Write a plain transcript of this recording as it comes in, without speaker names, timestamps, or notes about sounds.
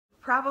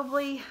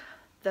Probably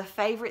the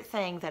favorite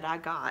thing that I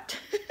got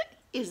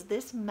is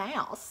this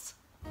mouse.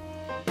 Hey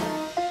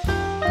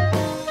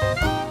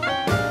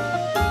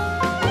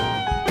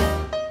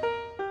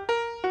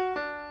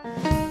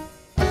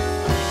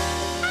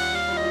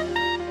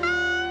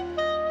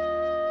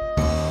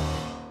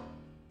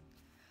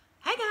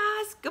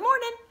guys, good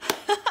morning.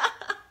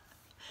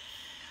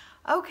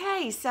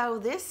 Okay, so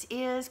this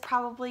is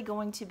probably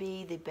going to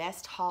be the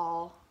best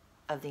haul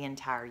of the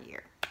entire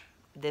year.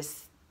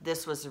 This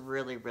was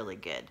really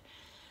good.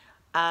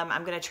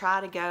 I'm going to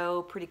try to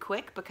go pretty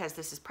quick because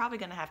this is probably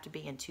going to have to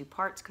be in two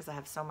parts because I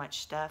have so much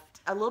stuff.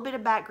 A little bit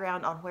of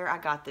background on where I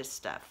got this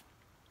stuff.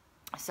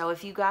 So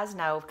if you guys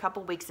know, a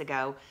couple weeks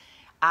ago,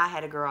 I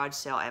had a garage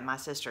sale at my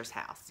sister's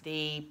house.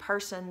 The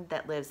person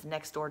that lives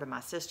next door to my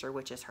sister,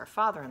 which is her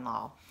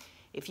father-in-law,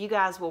 if you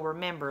guys will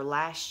remember,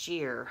 last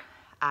year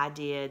I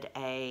did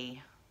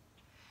a,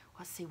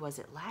 let's see, was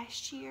it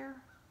last year?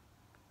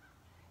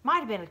 Might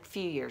have been a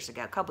few years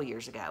ago, a couple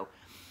years ago.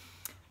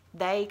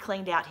 They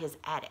cleaned out his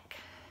attic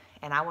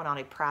and I went on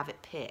a private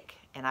pick,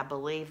 and I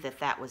believe that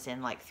that was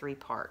in like 3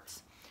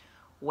 parts.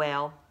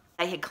 Well,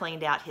 they had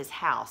cleaned out his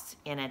house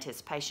in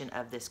anticipation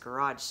of this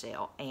garage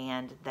sale,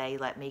 and they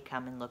let me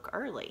come and look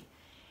early.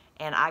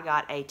 And I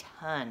got a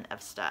ton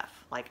of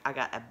stuff. Like, I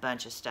got a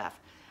bunch of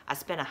stuff. I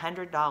spent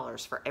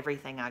 $100 for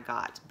everything I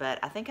got, but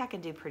I think I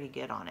can do pretty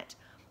good on it.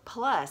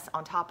 Plus,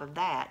 on top of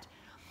that,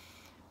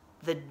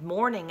 the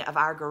morning of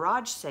our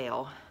garage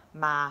sale,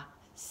 my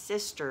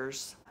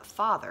sister's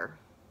father,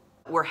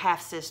 we're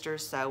half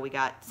sisters, so we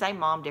got same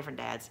mom, different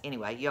dads.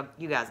 Anyway,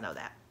 you guys know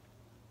that.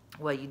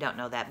 Well, you don't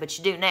know that, but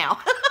you do now.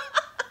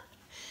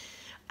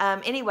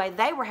 Anyway,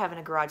 they were having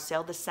a garage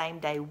sale the same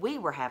day we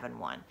were having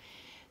one.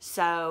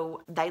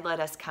 So they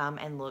let us come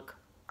and look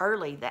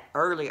early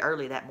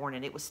that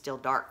morning. It was still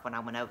dark when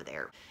I went over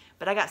there.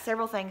 But I got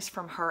several things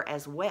from her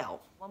as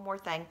well. One more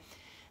thing,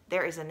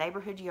 there is a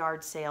neighborhood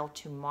yard sale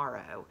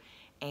tomorrow,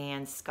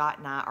 and Scott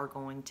and I are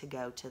going to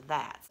go to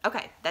that.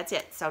 Okay, that's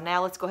it. So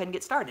now let's go ahead and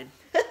get started.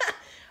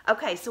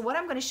 Okay, so what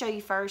I'm going to show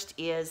you first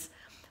is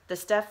the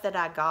stuff that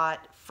I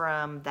got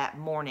from that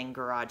morning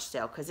garage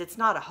sale, because it's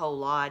not a whole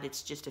lot,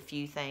 it's just a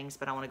few things,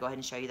 but I want to go ahead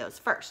and show you those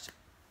first.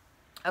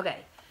 Okay,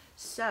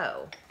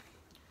 so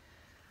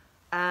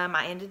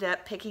I ended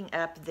up picking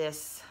up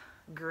this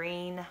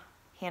green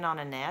hen on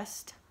a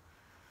nest,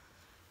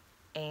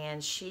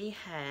 and she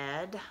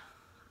had,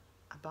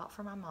 I bought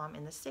for my mom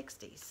in the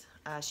 60s.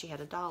 She had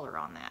 $1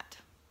 on that.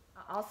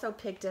 I also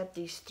picked up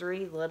these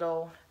 3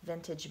 little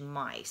vintage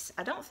mice.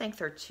 I don't think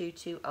they're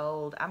too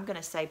old. I'm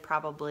gonna say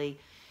probably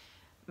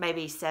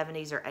maybe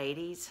 70s or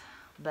 80s,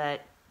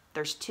 but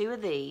there's 2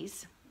 of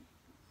these,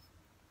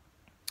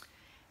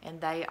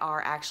 and they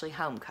are actually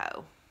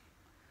Homeco.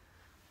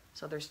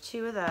 So there's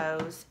 2 of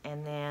those,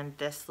 and then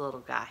this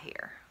little guy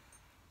here.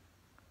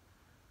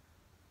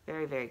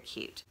 Very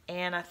cute.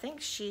 And I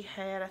think she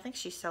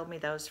sold me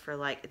those for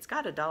like, it's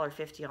got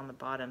 $1.50 on the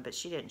bottom, but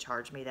she didn't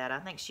charge me that. I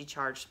think she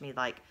charged me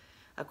like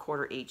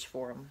 $0.25 each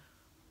for them.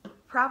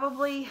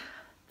 Probably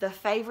the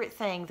favorite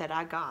thing that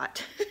I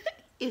got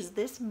is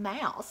this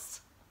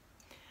mouse.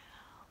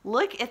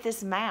 Look at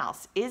this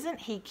mouse. Isn't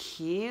he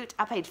cute?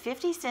 I paid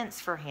 50 cents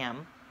for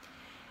him,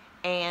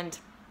 and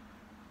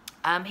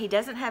he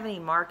doesn't have any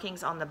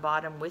markings on the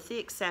bottom, with the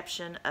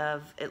exception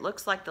of, it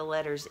looks like the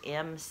letters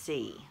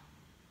MC,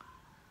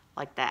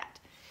 like that.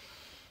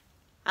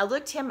 I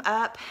looked him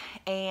up,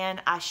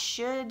 and I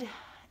should,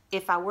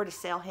 if I were to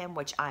sell him,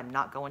 which I'm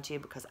not going to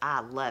because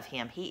I love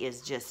him. He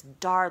is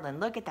just darling.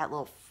 Look at that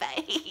little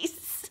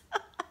face.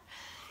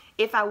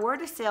 If I were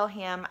to sell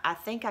him, I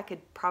think I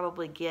could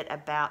probably get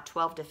about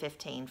 12 to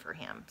 15 for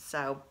him.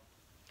 So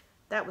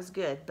that was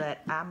good,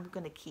 but I'm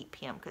going to keep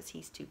him because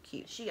he's too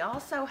cute. She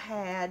also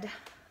had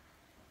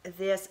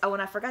this, oh,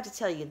 and I forgot to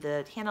tell you,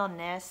 the hen on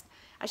nest,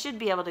 I should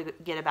be able to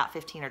get about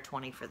 15 or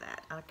 20 for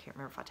that. I can't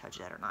remember if I told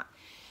you that or not.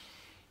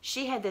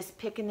 She had this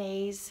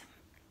Pekingese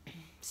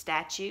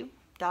statue,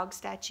 dog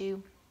statue,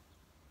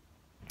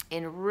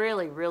 in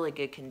really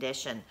good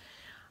condition.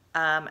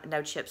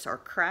 No chips or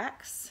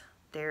cracks.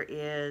 There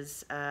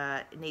is,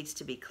 it needs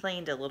to be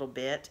cleaned a little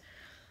bit,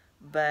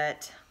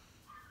 but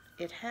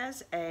it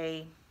has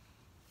a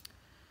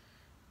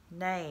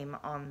name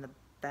on the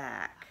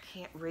back. I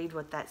can't read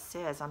what that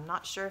says. I'm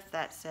not sure if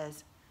that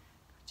says,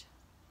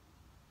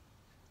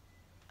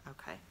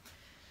 okay.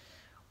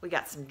 We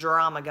got some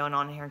drama going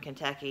on here in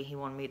Kentucky. He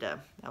wanted me to,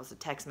 that was a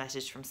text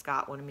message from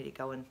Scott, wanted me to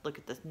go and look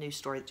at the news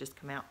story that just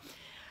came out.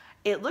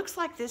 It looks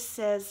like this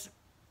says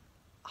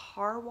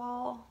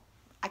Harwell.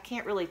 I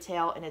can't really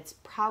tell, and it's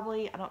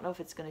probably, I don't know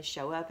if it's going to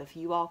show up, if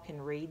you all can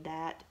read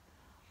that.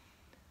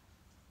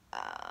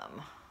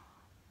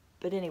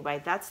 But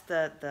anyway, that's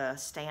the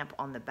stamp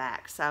on the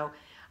back. So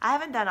I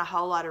haven't done a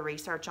whole lot of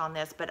research on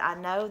this, but I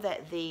know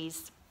that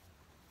these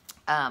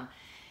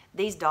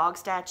dog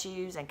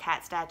statues and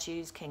cat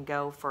statues can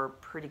go for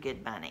pretty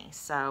good money.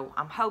 So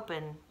I'm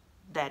hoping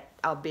that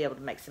I'll be able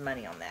to make some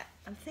money on that.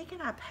 I'm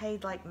thinking I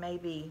paid like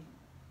maybe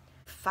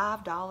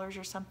 $5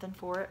 or something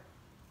for it.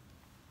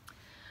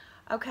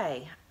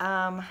 Okay,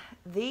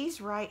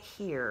 these right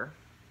here,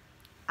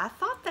 I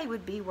thought they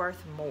would be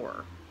worth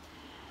more.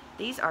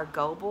 These are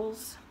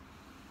Gobles,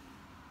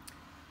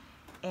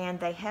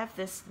 and they have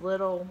this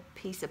little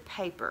piece of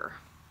paper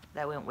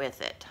that went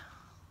with it,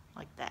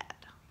 like that.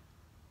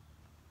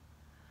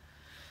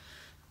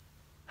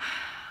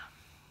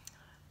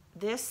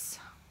 This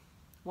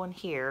one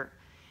here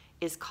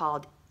is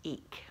called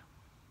Eek.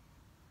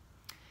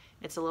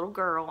 It's a little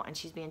girl, and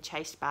she's being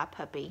chased by a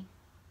puppy,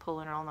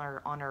 pulling her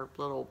on her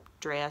little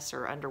dress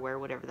or underwear,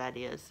 whatever that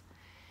is.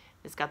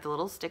 It's got the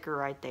little sticker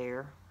right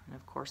there, and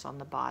of course on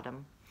the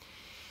bottom.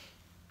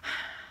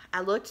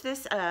 I looked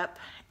this up,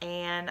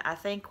 and I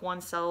think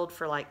one sold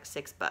for like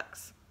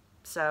 $6.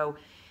 So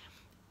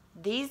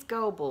these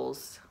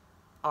Gobles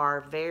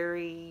are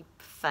very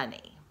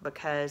funny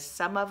because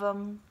some of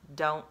them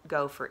don't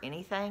go for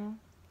anything,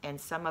 and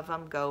some of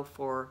them go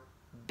for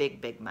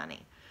big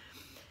money.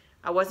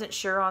 I wasn't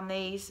sure on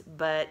these,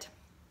 but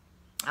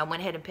I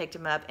went ahead and picked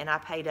them up, and I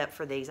paid up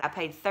for these. I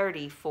paid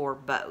 $30 for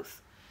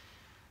both.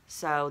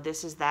 So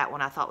this is that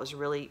one I thought was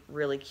really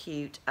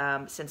cute,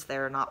 since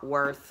they're not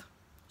worth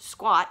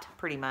squat,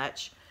 pretty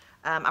much.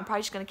 I'm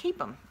probably just going to keep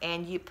them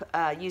and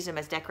use them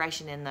as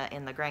decoration in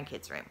the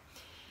grandkids' room.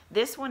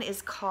 This one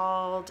is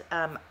called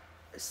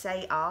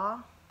Say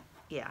Ah.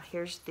 Yeah,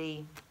 here's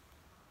the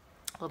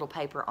little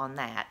paper on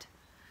that.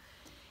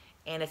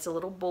 And it's a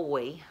little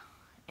boy,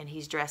 and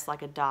he's dressed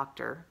like a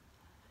doctor,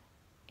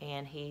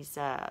 and he's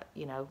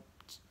you know,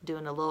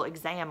 doing a little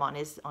exam on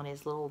his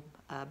little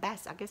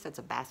basset. I guess that's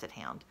a basset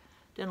hound.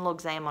 Doing a little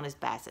exam on his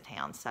basset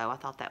hound. So I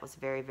thought that was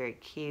very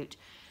cute.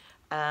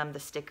 The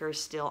sticker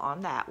is still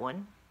on that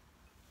one.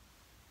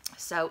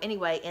 So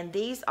anyway, and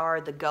these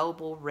are the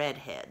Goble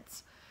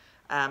Redheads.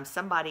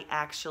 Somebody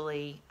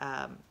actually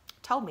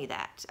told me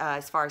that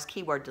as far as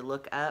keyword to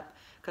look up,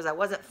 because I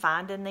wasn't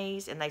finding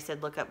these, and they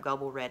said look up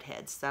Goble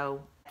Redheads.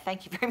 So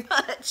thank you very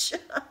much.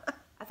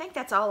 I think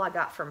that's all I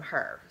got from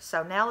her.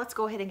 So now let's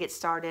go ahead and get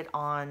started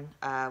on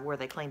where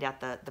they cleaned out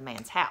the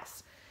man's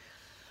house.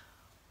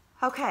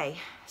 Okay,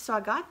 so I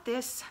got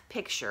this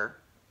picture.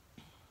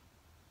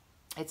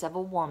 It's of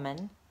a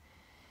woman.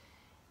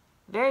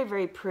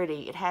 Very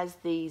pretty. It has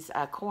these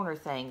corner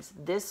things.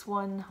 This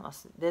one,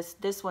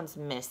 this one's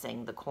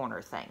missing the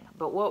corner thing.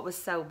 But what was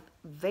so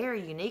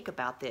very unique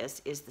about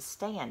this is the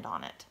stand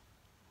on it.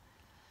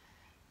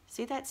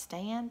 See that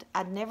stand?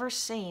 I'd never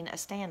seen a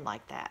stand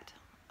like that.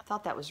 I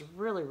thought that was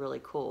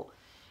really cool.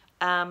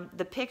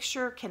 The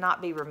picture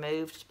cannot be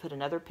removed to put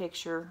another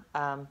picture,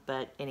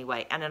 but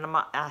anyway, and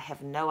I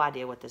have no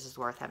idea what this is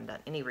worth. I haven't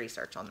done any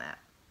research on that.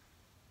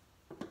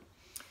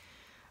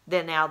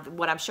 Then now,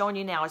 what I'm showing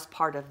you now is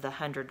part of the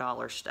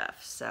 $100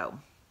 stuff. So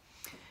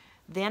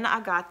then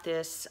I got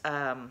this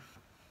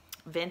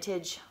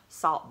vintage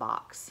salt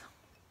box.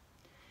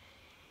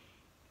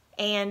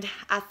 And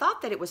I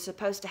thought that it was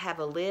supposed to have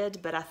a lid,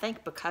 but I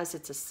think because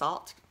it's a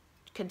salt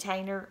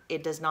container,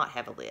 it does not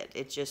have a lid.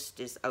 It just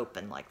is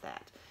open like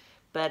that.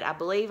 But I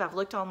believe I've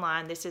looked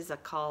online. This is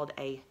called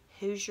a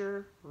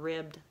Hoosier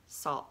ribbed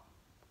salt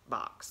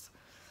box.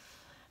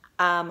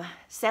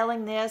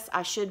 Selling this,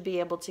 I should be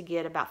able to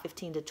get about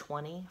 15 to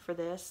 20 for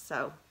this,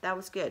 so that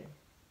was good.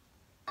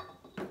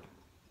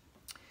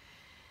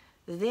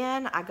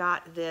 Then I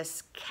got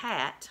this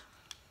cat,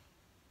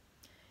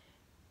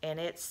 and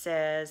it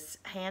says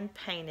hand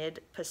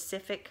painted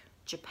Pacific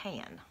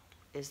Japan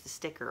is the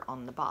sticker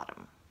on the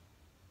bottom.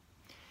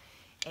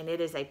 And it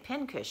is a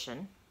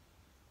pincushion.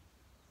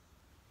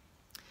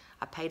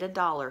 I paid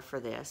 $1 for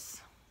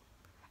this.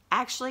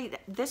 Actually,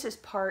 this is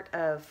part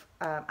of,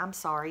 I'm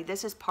sorry,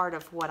 this is part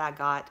of what I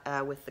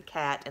got with the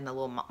cat and the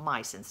little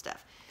mice and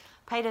stuff.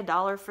 Paid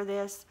 $1 for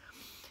this.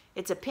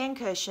 It's a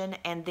pincushion,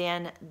 and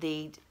then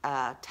the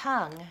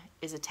tongue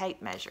is a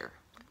tape measure,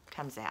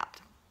 comes out.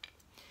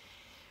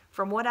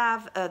 From what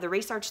the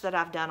research that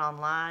I've done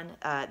online,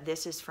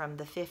 this is from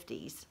the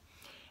 50s.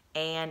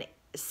 And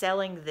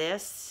selling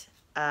this,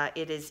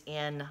 it is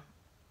in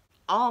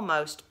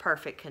almost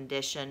perfect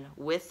condition,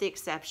 with the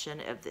exception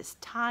of this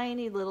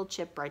tiny little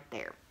chip right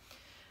there.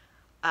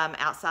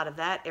 Outside of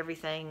that,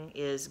 everything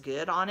is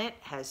good on it,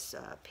 has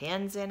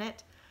pins in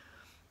it.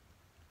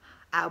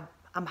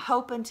 I'm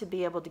hoping to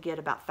be able to get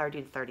about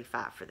 30 to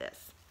 35 for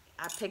this.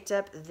 I picked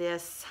up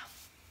this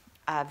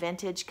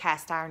vintage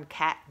cast iron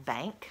cat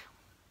bank,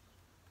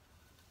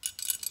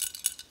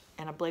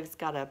 and I believe it's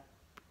got a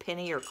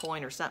penny or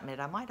coin or something in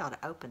it. I might ought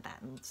to open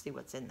that and see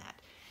what's in that.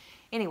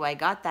 Anyway,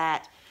 got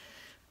that.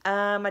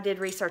 I did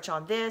research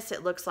on this.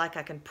 It looks like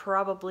I can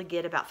probably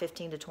get about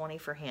 15 to 20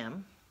 for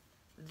him.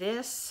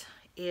 This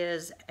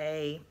is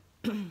a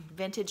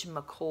vintage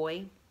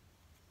McCoy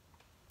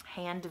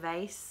hand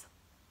vase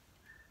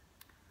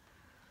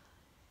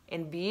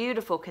in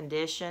beautiful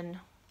condition.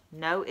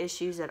 No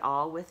issues at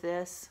all with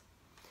this.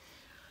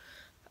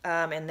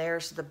 And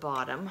there's the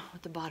bottom,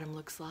 what the bottom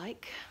looks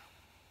like.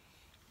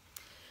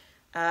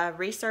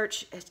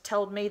 Research has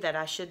told me that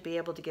I should be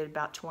able to get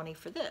about 20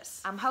 for this.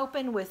 I'm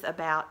hoping with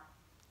about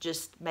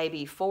just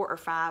maybe 4 or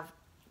 5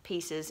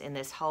 pieces in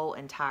this whole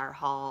entire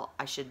haul,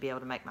 I should be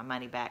able to make my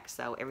money back.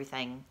 So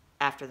everything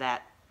after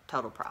that,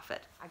 total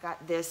profit. I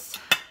got this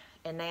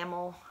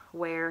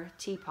enamelware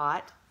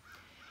teapot.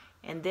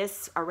 And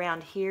this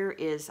around here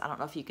is, I don't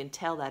know if you can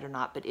tell that or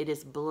not, but it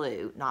is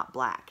blue, not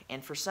black.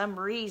 And for some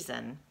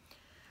reason,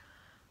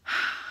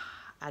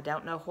 I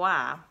don't know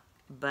why,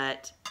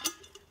 but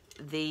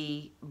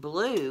the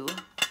blue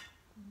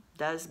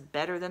does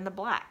better than the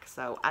black.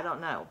 So I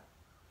don't know.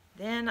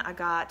 Then I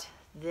got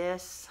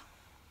this,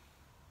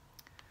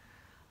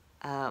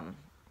 I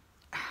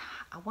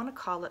want to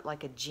call it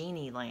like a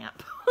genie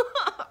lamp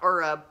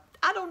or a,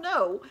 I don't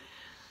know,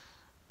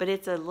 but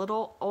it's a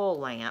little oil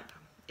lamp.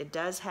 It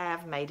does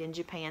have Made in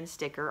Japan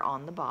sticker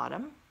on the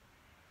bottom.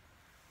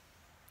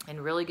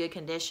 In really good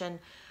condition.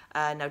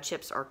 No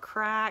chips or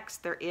cracks.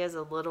 There is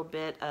a little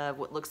bit of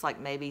what looks like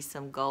maybe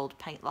some gold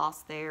paint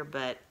loss there,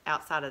 but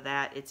outside of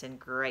that, it's in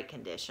great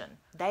condition.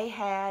 They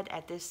had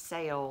at this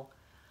sale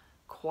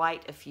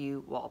quite a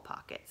few wall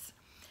pockets.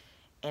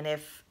 And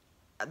if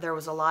there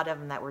was a lot of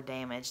them that were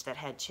damaged that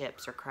had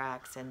chips or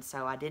cracks, and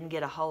so I didn't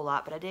get a whole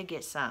lot, but I did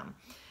get some.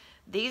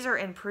 These are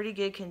in pretty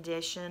good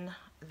condition.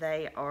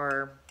 They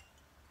are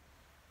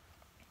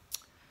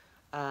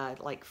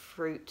like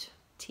fruit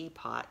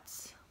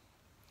teapots,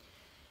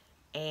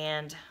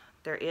 and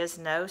there is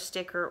no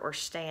sticker or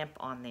stamp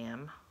on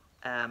them.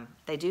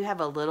 They do have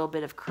a little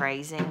bit of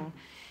crazing,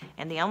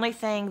 and the only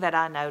thing that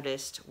I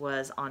noticed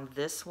was on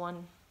this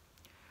one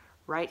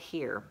right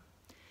here.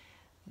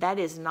 That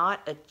is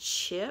not a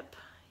chip.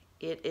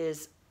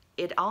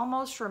 It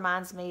almost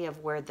reminds me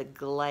of where the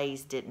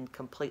glaze didn't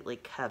completely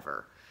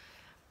cover,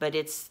 but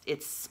it's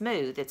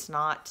smooth. It's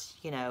not,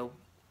 you know,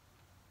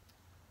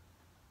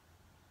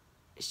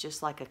 it's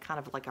just like a kind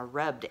of like a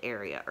rubbed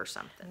area or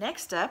something.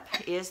 Next up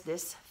is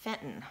this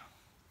Fenton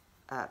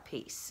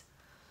piece.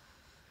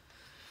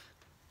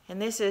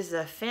 And this is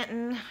a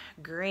Fenton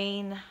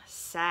green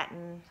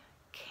satin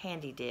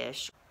candy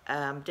dish.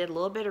 Did a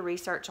little bit of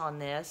research on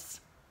this.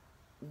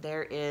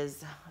 There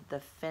is the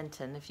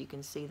Fenton, if you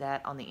can see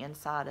that, on the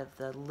inside of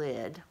the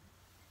lid.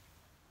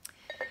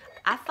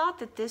 I thought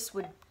that this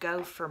would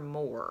go for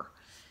more.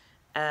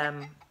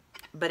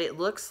 But it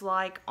looks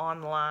like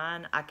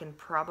online I can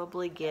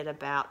probably get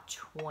about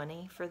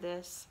 20 for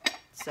this.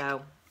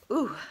 So,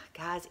 ooh,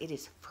 guys, it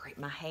is free.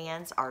 My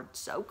hands are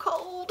so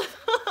cold.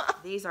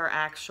 These are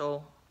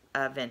actual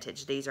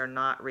vintage. These are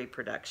not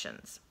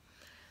reproductions.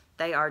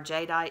 They are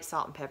Jadeite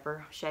salt and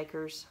pepper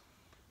shakers.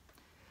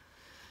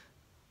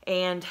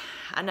 And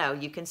I know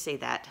you can see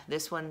that.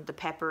 This one, the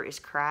pepper is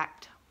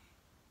cracked.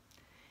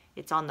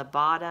 It's on the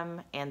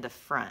bottom and the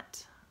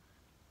front.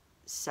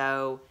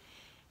 So,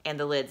 and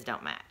the lids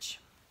don't match.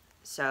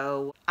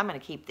 So I'm going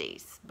to keep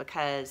these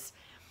because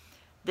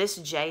this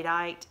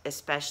Jadeite,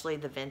 especially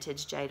the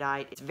vintage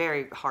Jadeite, it's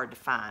very hard to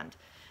find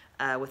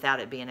without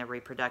it being a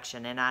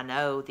reproduction. And I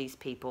know these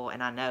people,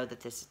 and I know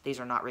that these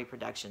are not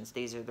reproductions.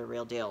 These are the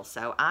real deal.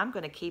 So I'm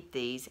going to keep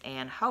these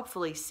and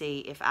hopefully see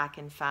if I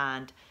can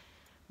find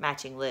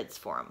matching lids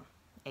for them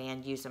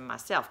and use them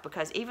myself.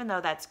 Because even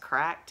though that's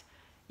cracked,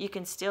 you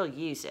can still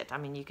use it. I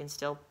mean, you can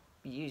still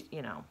use,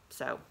 you know.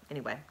 So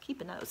anyway,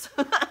 keeping those.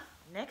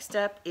 Next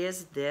up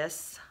is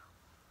this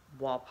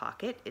wall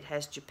pocket. It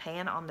has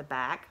Japan on the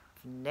back.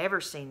 I've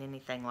never seen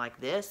anything like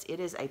this. It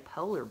is a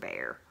polar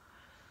bear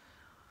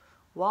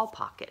wall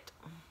pocket.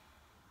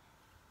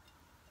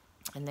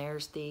 And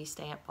there's the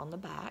stamp on the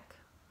back.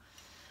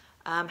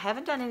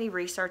 Haven't done any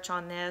research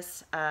on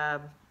this,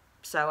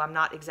 so I'm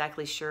not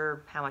exactly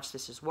sure how much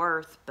this is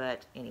worth,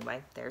 but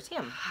anyway, there's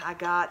him. I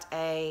got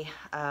a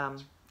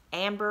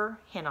amber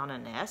hen on a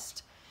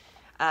nest.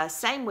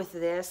 Same with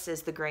this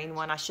as the green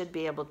one. I should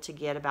be able to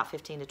get about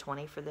 15 to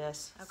 20 for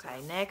this.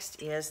 Okay,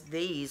 next is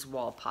these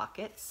wall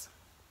pockets.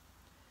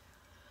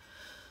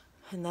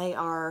 And they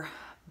are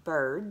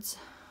birds.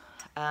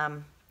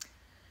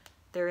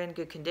 They're in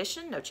good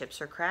condition, no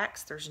chips or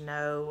cracks. There's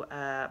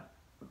no,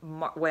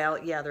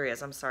 well, yeah, there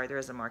is. I'm sorry, there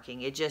is a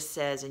marking. It just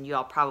says, and you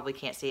all probably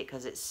can't see it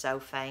because it's so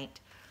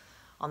faint.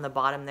 On the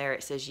bottom there,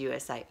 it says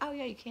USA. Oh,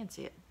 yeah, you can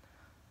see it.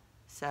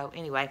 So,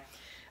 anyway.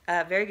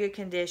 Very good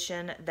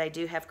condition. They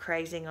do have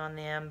crazing on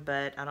them,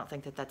 but I don't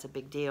think that that's a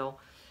big deal.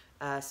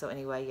 So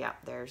anyway, yeah,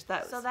 there's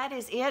those. So that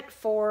is it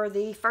for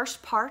the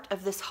first part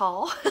of this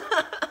haul.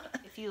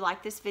 If you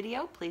like this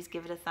video, please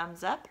give it a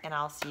thumbs up, and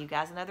I'll see you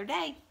guys another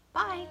day.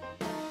 Bye.